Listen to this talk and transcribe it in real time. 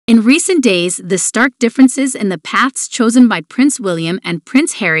In recent days, the stark differences in the paths chosen by Prince William and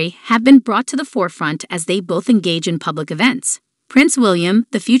Prince Harry have been brought to the forefront as they both engage in public events. Prince William,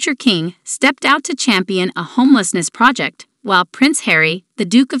 the future king, stepped out to champion a homelessness project, while Prince Harry, the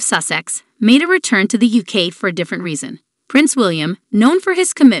Duke of Sussex, made a return to the UK for a different reason. Prince William, known for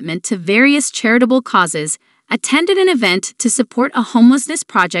his commitment to various charitable causes, attended an event to support a homelessness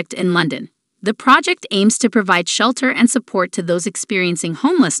project in London. The project aims to provide shelter and support to those experiencing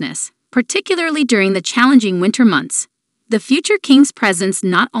homelessness, particularly during the challenging winter months. The future king's presence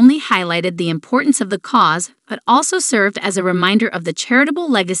not only highlighted the importance of the cause, but also served as a reminder of the charitable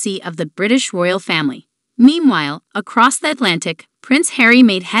legacy of the British royal family. Meanwhile, across the Atlantic, Prince Harry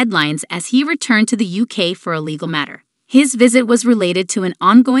made headlines as he returned to the UK for a legal matter. His visit was related to an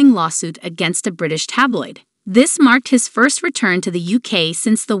ongoing lawsuit against a British tabloid. This marked his first return to the UK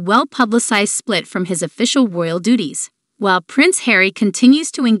since the well-publicized split from his official royal duties. While Prince Harry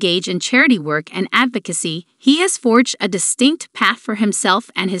continues to engage in charity work and advocacy, he has forged a distinct path for himself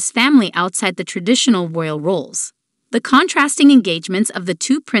and his family outside the traditional royal roles. The contrasting engagements of the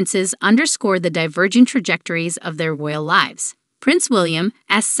two princes underscore the diverging trajectories of their royal lives. Prince William,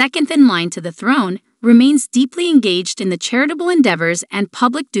 as second in line to the throne, remains deeply engaged in the charitable endeavors and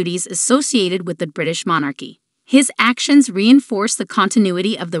public duties associated with the British monarchy. His actions reinforce the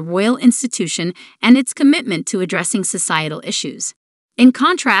continuity of the royal institution and its commitment to addressing societal issues. In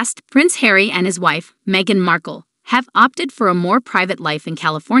contrast, Prince Harry and his wife, Meghan Markle, have opted for a more private life in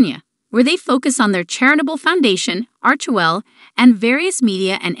California, where they focus on their charitable foundation, Archewell, and various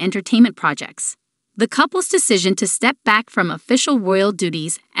media and entertainment projects. The couple's decision to step back from official royal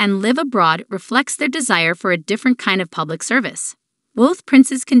duties and live abroad reflects their desire for a different kind of public service. Both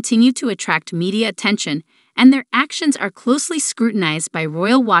princes continue to attract media attention, and their actions are closely scrutinized by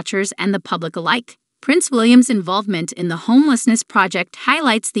royal watchers and the public alike. Prince William's involvement in the homelessness project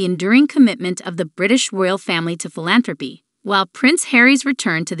highlights the enduring commitment of the British royal family to philanthropy, while Prince Harry's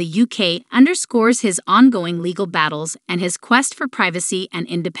return to the UK underscores his ongoing legal battles and his quest for privacy and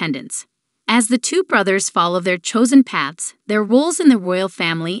independence. As the two brothers follow their chosen paths, their roles in the royal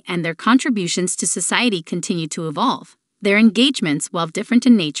family and their contributions to society continue to evolve. Their engagements, while different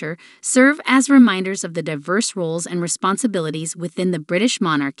in nature, serve as reminders of the diverse roles and responsibilities within the British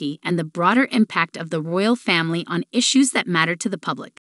monarchy and the broader impact of the royal family on issues that matter to the public.